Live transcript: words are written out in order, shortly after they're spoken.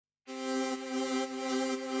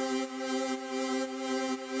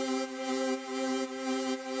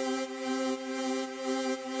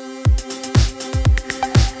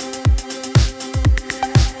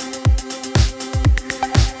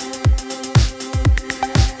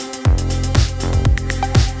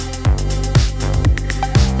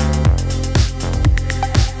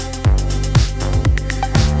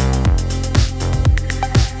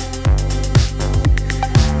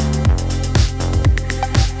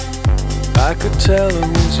I could tell it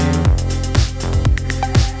was you,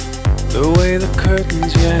 the way the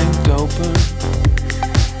curtains yanked open.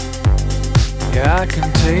 Yeah, I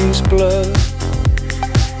can taste blood,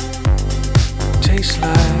 tastes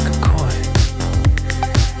like a coin.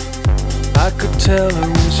 I could tell it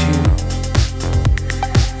was you,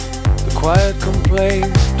 the quiet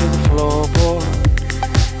complaint to the floorboard.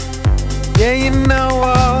 Yeah, you know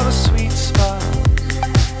all the sweet spots,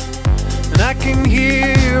 and I can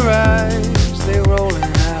hear your eyes, they rolling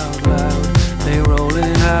out loud, they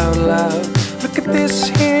rolling out loud. Look at this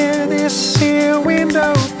here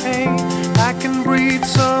window pane. I can breathe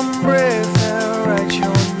some breath and write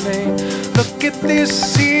your name. Look at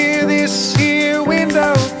this here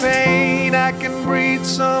window pane. I can breathe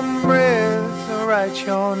some breath and write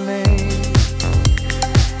your name.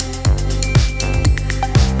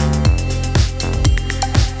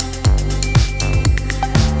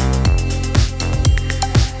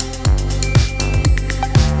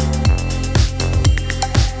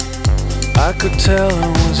 I could tell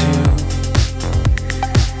it was you,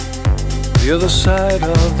 the other side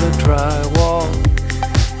of the drywall,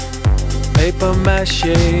 paper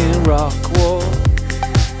mâché and rockwool.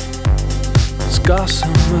 It's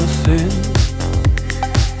Gossamer thin,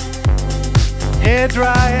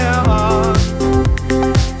 hairdryer on,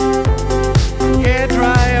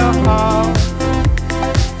 hairdryer off,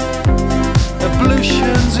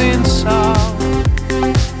 Ablutions in salt,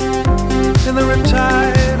 in the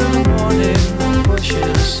riptide of the morning, pushing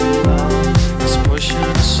us along, it's pushing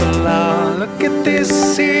us along. Look at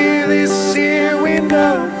this here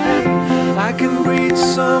window pane. I can breathe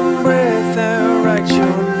some breath and write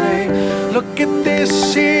your name. Look at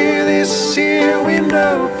this here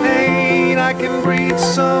window pane. I can breathe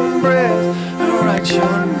some breath and write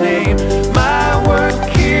your name. My work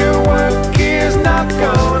here's not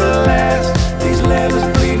gonna last. These letters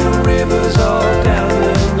bleeding rivers all down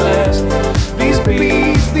the glass. These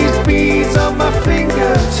beads on my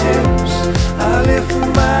fingertips, I lift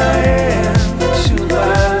my hand to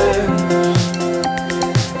my lips,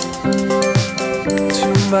 to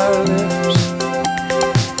my lips,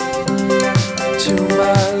 to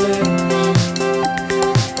my lips.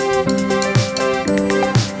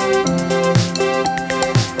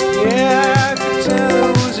 Yeah, I could tell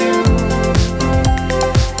it was you,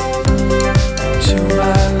 to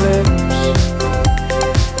my lips.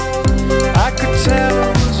 I could tell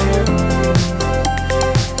it was you,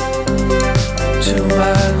 to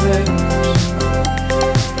my lips.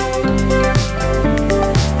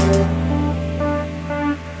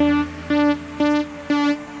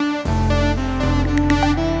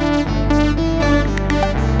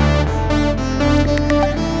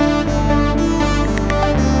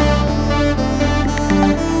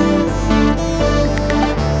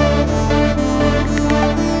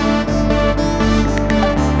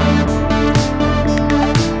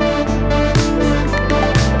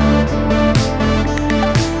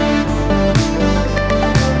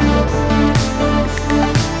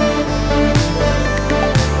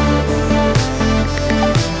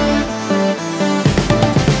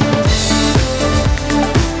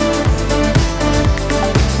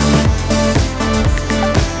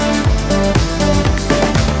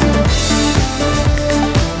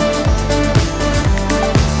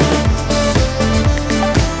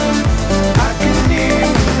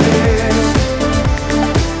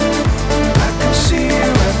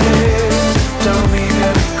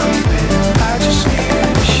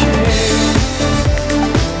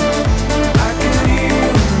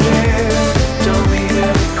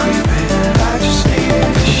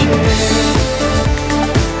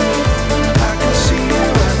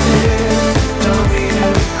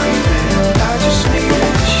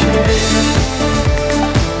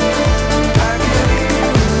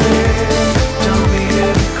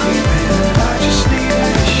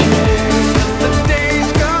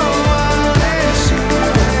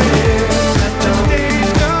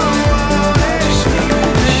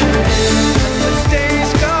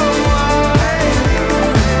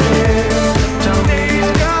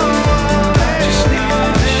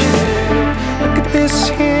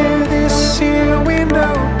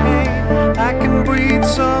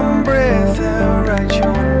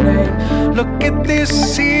 Look at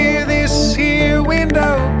this here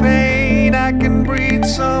window pane. I can breathe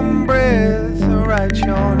some breath, write your